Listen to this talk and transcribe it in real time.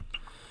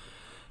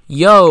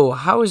Yo,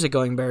 how is it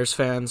going, Bears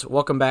fans?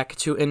 Welcome back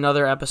to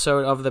another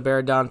episode of the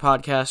Bear Down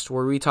podcast,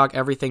 where we talk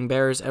everything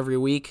Bears every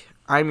week.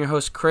 I'm your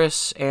host,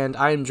 Chris, and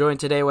I am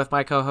joined today with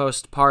my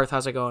co-host, Parth.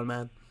 How's it going,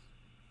 man?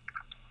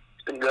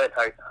 It's been good.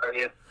 How are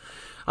you?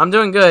 I'm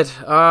doing good.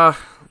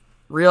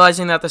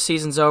 Realizing that the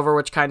season's over,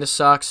 which kind of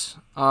sucks.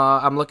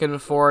 I'm looking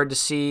forward to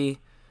see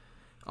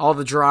all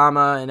the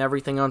drama and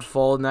everything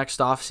unfold next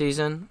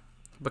offseason,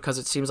 because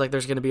it seems like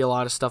there's going to be a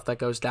lot of stuff that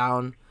goes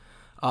down.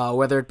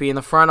 Whether it be in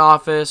the front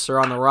office or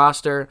on the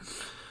roster.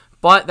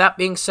 But that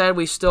being said,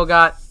 we've still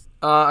got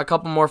a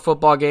couple more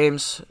football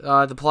games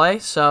to play,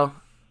 so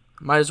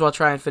might as well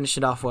try and finish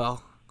it off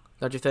well.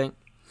 Don't you think?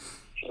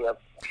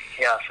 Yep.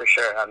 Yeah, for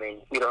sure. I mean,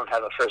 we don't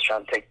have a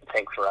first-round pick to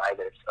tank for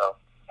either, so,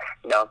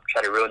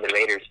 try to ruin the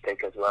Raiders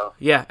pick as well.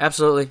 Yeah,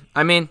 absolutely.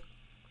 I mean,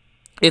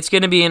 it's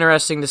going to be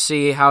interesting to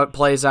see how it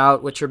plays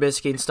out with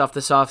Trubisky and stuff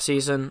this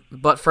offseason.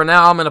 But for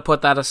now, I'm going to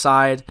put that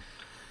aside.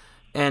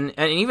 And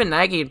even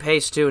Nagy and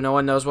Pace, too. No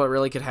one knows what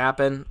really could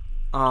happen.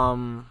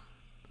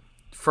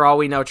 For all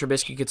we know,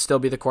 Trubisky could still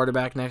be the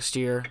quarterback next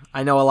year.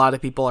 I know a lot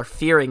of people are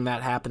fearing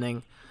that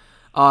happening,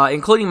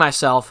 including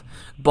myself.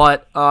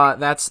 But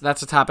that's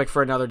a topic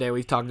for another day.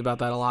 We've talked about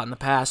that a lot in the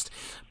past.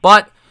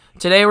 But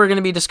today we're going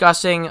to be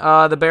discussing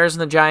the Bears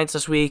and the Giants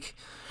this week.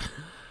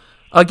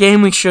 A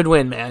game we should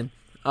win, man.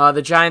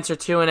 The Giants are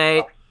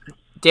 2-8.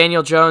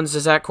 Daniel Jones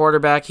is at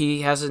quarterback.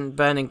 He hasn't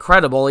been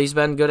incredible. He's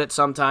been good at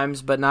some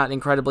times, but not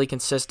incredibly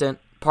consistent.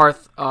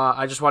 Parth,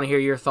 I just want to hear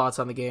your thoughts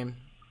on the game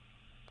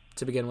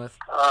to begin with.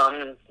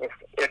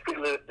 If we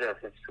lose this,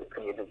 it's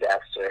going to be a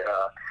disaster.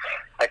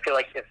 I feel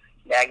like if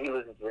Nagy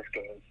loses this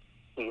game,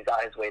 he's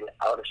on his way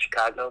out of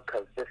Chicago,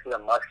 because this is a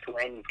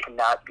must-win. You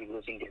cannot be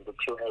losing to the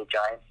 2-8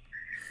 Giants,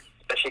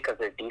 especially because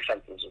their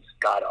defense is just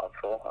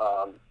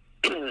god-awful.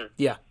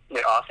 Yeah.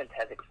 Their offense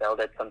has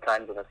excelled at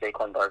sometimes in the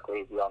Saquon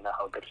Barkley. We all know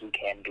how good he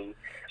can be.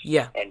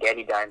 Yeah. And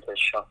Danny Dimes has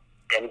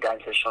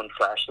shown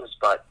flashes,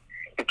 but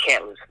you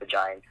can't lose to the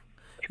Giants.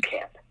 You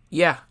can't.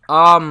 Yeah.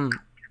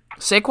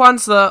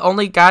 Saquon's the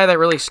only guy that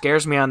really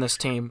scares me on this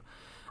team.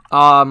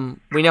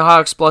 We know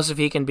how explosive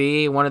he can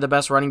be. One of the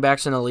best running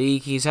backs in the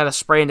league. He's had a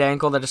sprained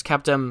ankle that has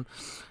kept him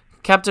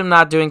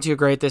not doing too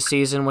great this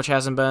season, which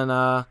hasn't been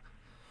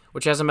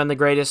the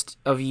greatest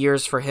of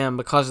years for him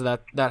because of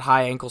that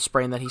high ankle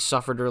sprain that he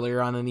suffered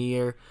earlier on in the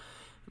year.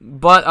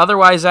 But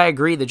otherwise, I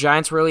agree. The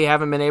Giants really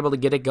haven't been able to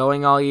get it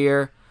going all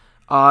year.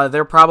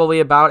 They're probably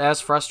about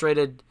as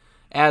frustrated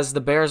as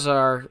the Bears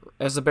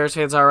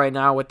fans are right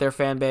now with their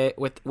fan base,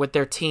 with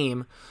their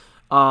team.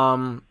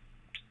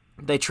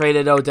 They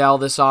traded Odell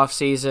this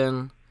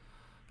offseason.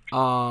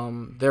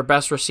 Their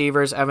best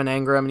receiver is Evan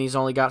Engram, and he's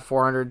only got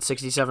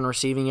 467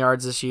 receiving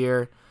yards this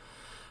year.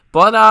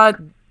 But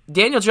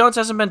Daniel Jones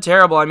hasn't been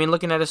terrible. I mean,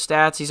 looking at his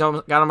stats, he's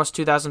got almost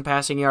 2,000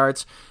 passing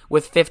yards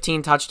with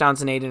 15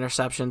 touchdowns and 8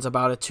 interceptions,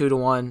 about a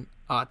 2-to-1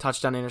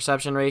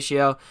 touchdown-interception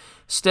ratio.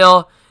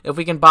 Still, if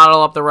we can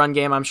bottle up the run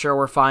game, I'm sure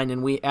we're fine,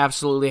 and we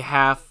absolutely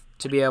have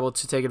to be able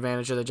to take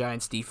advantage of the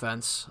Giants'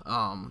 defense.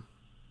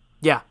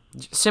 Yeah,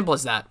 simple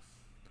as that.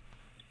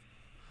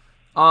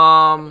 Yeah,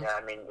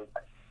 I mean,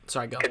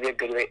 sorry, go. Could be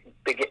a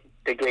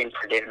big game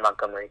for David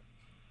Montgomery.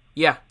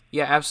 Yeah,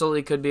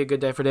 absolutely could be a good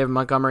day for David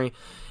Montgomery.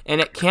 And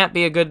it can't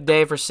be a good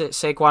day for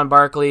Saquon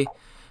Barkley.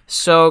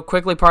 So,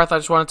 quickly, Parth, I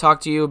just want to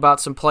talk to you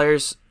about some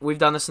players. We've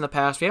done this in the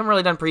past. We haven't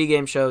really done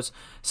pregame shows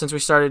since we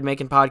started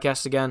making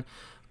podcasts again.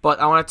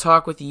 But I want to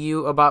talk with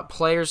you about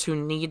players who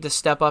need to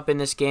step up in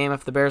this game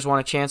if the Bears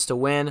want a chance to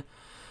win.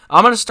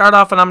 I'm going to start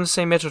off, and I'm going to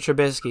say Mitchell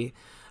Trubisky.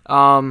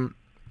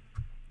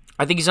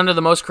 I think he's under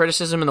the most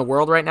criticism in the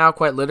world right now,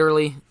 quite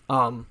literally.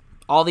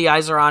 All the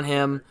eyes are on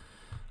him.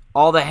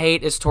 All the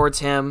hate is towards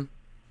him.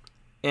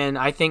 And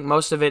I think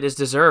most of it is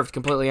deserved,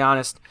 completely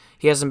honest.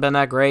 He hasn't been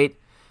that great.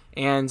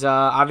 And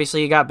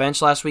obviously he got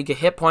benched last week. A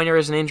hip pointer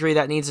is an injury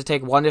that needs to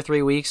take 1 to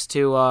 3 weeks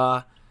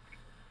to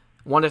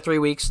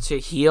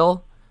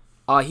heal.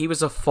 He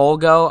was a full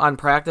go on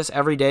practice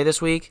every day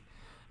this week.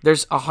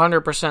 There's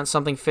 100%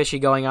 something fishy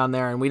going on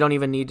there, and we don't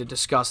even need to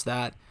discuss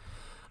that.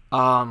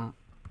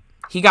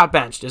 He got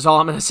benched, is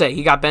all I'm going to say.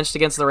 He got benched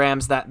against the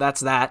Rams.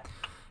 That's that.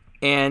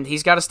 And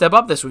he's got to step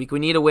up this week. We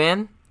need a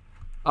win.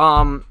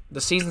 The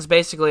season's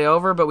basically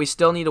over, but we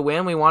still need to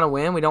win. We want to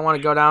win. We don't want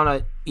to go down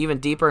an even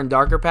deeper and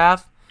darker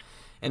path.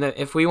 And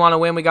if we want to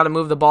win, we got to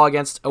move the ball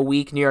against a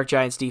weak New York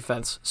Giants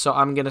defense. So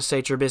I'm going to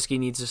say Trubisky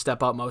needs to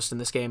step up most in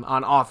this game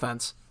on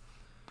offense.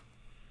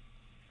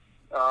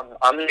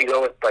 I'm going to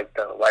go with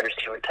the wide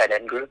receiver tight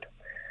end group.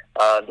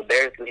 The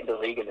Bears lead the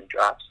league in the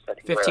drops. I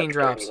think 15 we're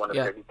drops. 31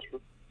 Yeah.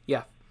 32.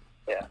 Yeah.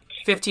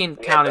 15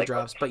 We counted had,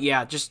 drops, but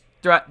yeah, just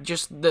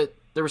the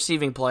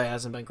receiving play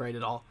hasn't been great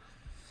at all.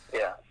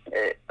 Yeah.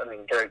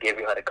 Derek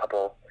Gabriel had a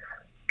couple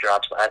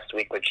drops last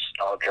week, which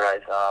stalled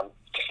drives.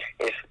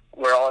 If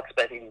we're all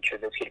expecting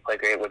Trubisky to play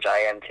great, which I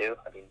am too.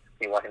 I mean,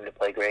 we want him to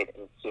play great,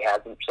 and he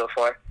hasn't so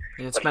far.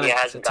 And it's been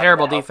a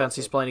terrible defense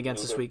he's playing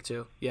against this week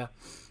too. Yeah.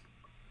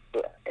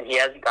 Yeah, and he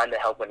hasn't gotten the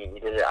help when he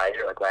needed it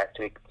either. Like last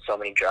week, so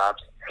many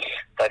drops.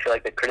 So I feel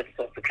like the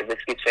criticism for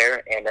Trubisky is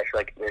fair, and I feel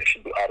like there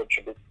should be added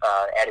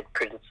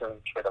criticism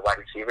for the wide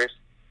receivers.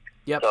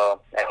 Yep.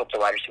 So I hope the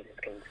wide receivers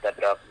can step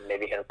it up and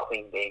maybe have a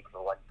clean game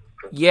for one.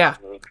 Yeah.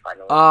 Week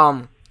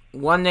finally.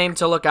 One name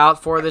to look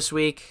out for this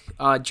week,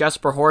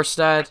 Jesper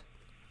Horsted,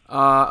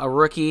 a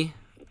rookie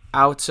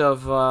out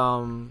of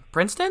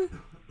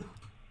Princeton?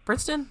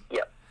 Princeton?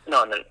 Yeah.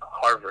 No,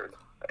 Harvard.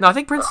 No, I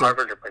think Princeton. Or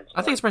Harvard or Princeton.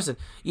 I think it's Princeton.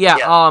 Yeah.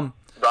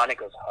 Bronick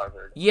goes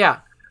Harvard. Yeah.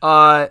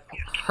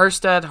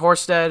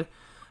 Horsted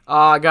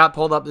got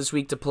pulled up this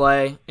week to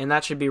play, and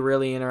that should be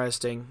really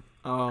interesting.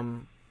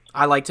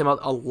 I liked him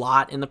a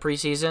lot in the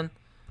preseason.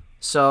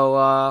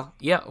 So,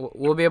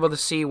 we'll be able to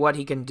see what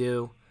he can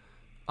do.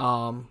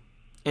 And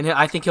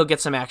I think he'll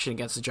get some action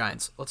against the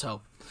Giants. Let's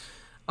hope.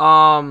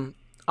 On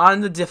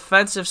the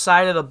defensive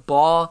side of the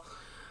ball,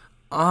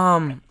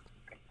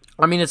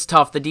 it's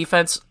tough. The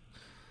defense,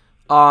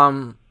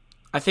 I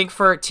think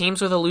for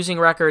teams with a losing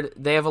record,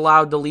 they have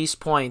allowed the least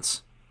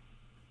points.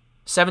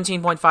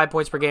 17.5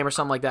 points per game or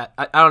something like that.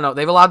 I don't know.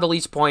 They've allowed the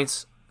least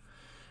points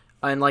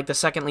and the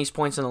second least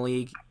points in the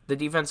league. The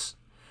defense,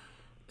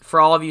 for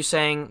all of you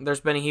saying there's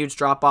been a huge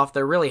drop-off,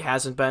 there really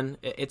hasn't been.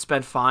 It's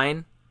been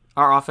fine.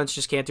 Our offense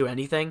just can't do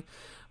anything.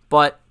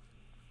 But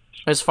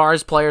as far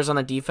as players on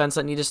the defense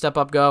that need to step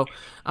up go,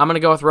 I'm going to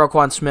go with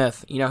Roquan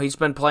Smith. He's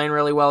been playing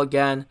really well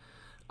again.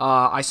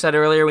 I said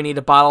earlier we need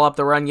to bottle up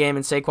the run game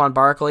in Saquon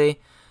Barkley.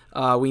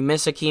 We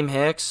miss Akeem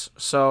Hicks.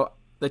 So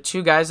the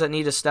two guys that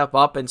need to step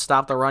up and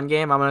stop the run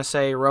game, I'm going to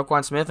say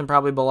Roquan Smith and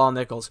probably Bilal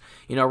Nichols.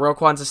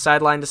 Roquan's a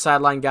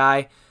sideline-to-sideline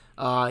guy.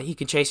 He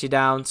can chase you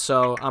down,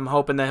 so I'm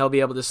hoping that he'll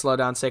be able to slow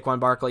down Saquon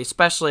Barkley,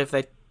 especially if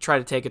they try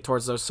to take it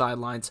towards those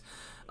sidelines.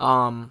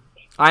 I'm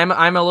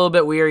a little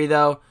bit weary,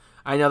 though.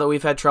 I know that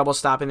we've had trouble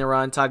stopping the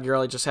run. Todd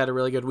Gurley just had a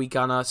really good week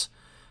on us,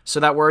 so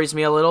that worries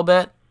me a little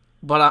bit,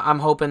 but I'm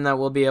hoping that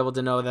we'll be able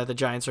to know that the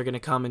Giants are going to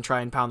come and try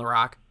and pound the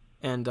rock,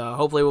 and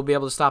hopefully we'll be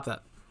able to stop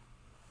that.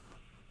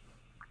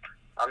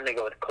 I'm going to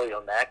go with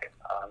Khalil Mack.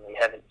 We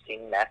haven't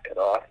seen Mack at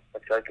all, I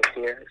feel like, this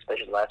year,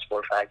 especially the last 4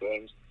 or 5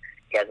 games.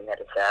 He hasn't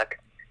had a sack.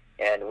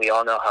 And we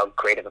all know how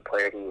great of a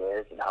player he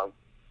is and how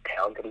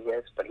talented he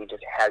is, but he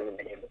just hasn't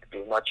been able to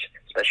do much,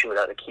 especially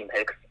without Akeem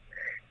Hicks.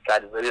 So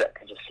I'd really like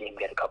to just see him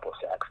get a couple of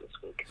sacks this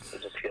week.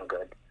 It just feel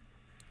good.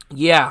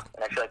 Yeah.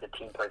 And I feel like the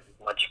team plays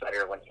much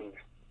better when he's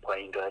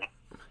playing good.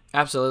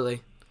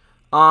 Absolutely.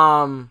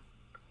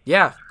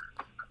 Yeah.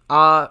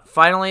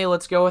 Finally,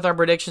 let's go with our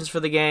predictions for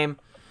the game.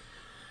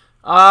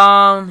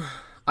 I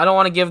don't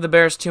want to give the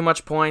Bears too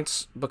much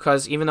points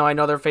because even though I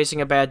know they're facing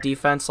a bad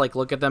defense,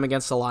 look at them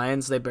against the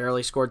Lions. They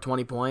barely scored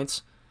 20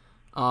 points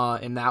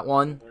in that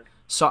one. Mm-hmm.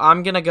 So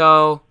I'm going to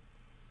go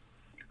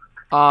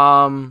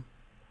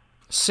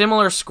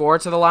similar score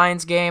to the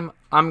Lions game.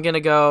 I'm going to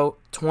go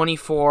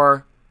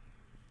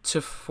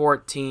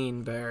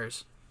 24-14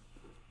 Bears.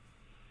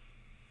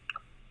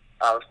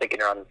 I was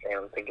thinking around the same. I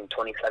was thinking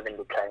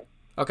 27-10.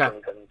 Okay.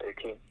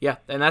 27-13. Yeah,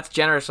 and that's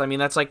generous.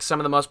 That's some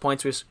of the most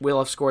points we'll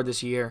have scored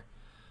this year.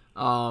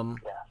 Yeah,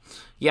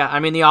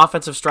 the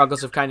offensive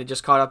struggles have kind of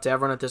just caught up to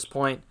everyone at this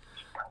point,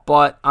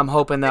 but I'm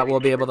hoping that we'll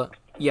be able to.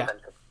 Yeah,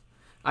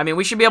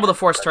 we should be able to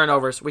force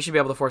turnovers.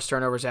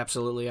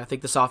 Absolutely. I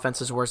think this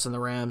offense is worse than the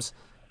Rams.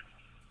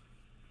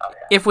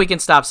 If we can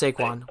stop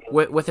Saquon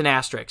with an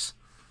asterisk.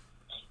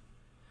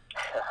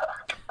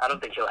 I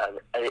don't think he'll have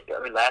it.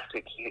 Last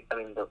week, he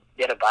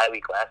had a bye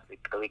week last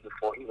week. The week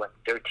before, he went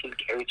 13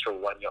 carries for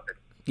 1 yard.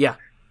 Yeah.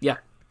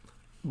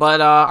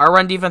 But our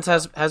run defense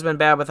has been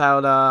bad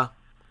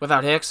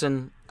without Hicks,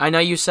 and I know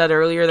you said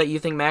earlier that you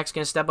think Mac's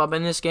going to step up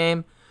in this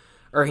game,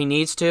 or he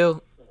needs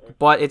to,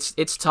 but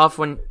it's tough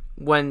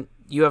when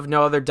you have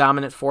no other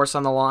dominant force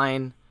on the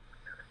line,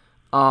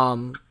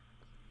 and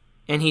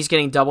he's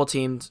getting double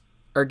teamed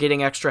or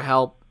getting extra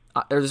help.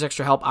 There's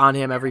extra help on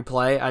him every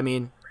play.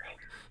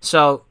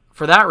 So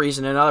for that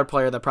reason, another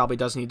player that probably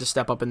does need to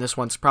step up in this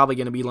one's probably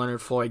going to be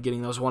Leonard Floyd,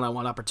 getting those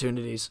one-on-one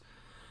opportunities.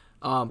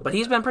 But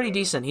he's been pretty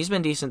decent. He's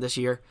been decent this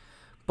year,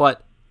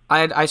 but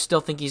I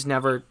still think he's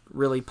never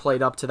really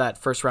played up to that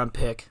first-round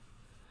pick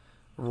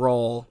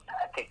role.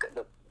 I think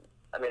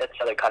that's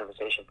another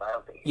conversation, but I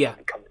don't think he's going to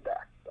be coming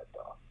back.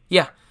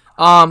 Yeah.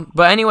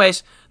 But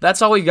anyways,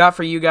 that's all we got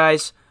for you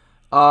guys.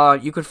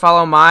 You could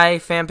follow my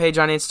fan page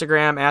on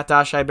Instagram at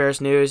Dashai Bears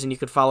News, and you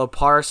could follow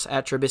Parse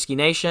at Trubisky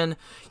Nation.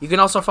 You can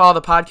also follow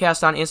the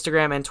podcast on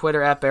Instagram and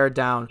Twitter at Bear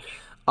Down.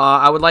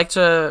 I would like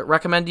to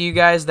recommend to you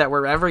guys that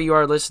wherever you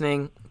are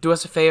listening, do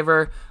us a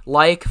favor,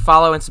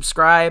 follow, and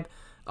subscribe.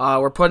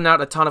 We're putting out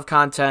a ton of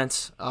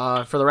content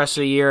for the rest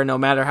of the year, no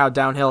matter how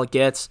downhill it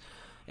gets.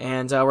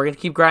 And we're going to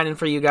keep grinding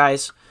for you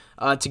guys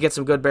to get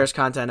some good Bears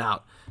content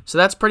out. So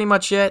that's pretty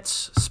much it.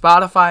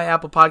 Spotify,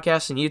 Apple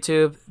Podcasts, and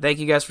YouTube. Thank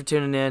you guys for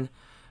tuning in.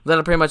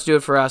 That'll pretty much do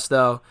it for us,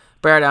 though.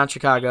 Bear Down,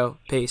 Chicago.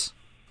 Peace.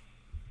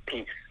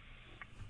 Peace.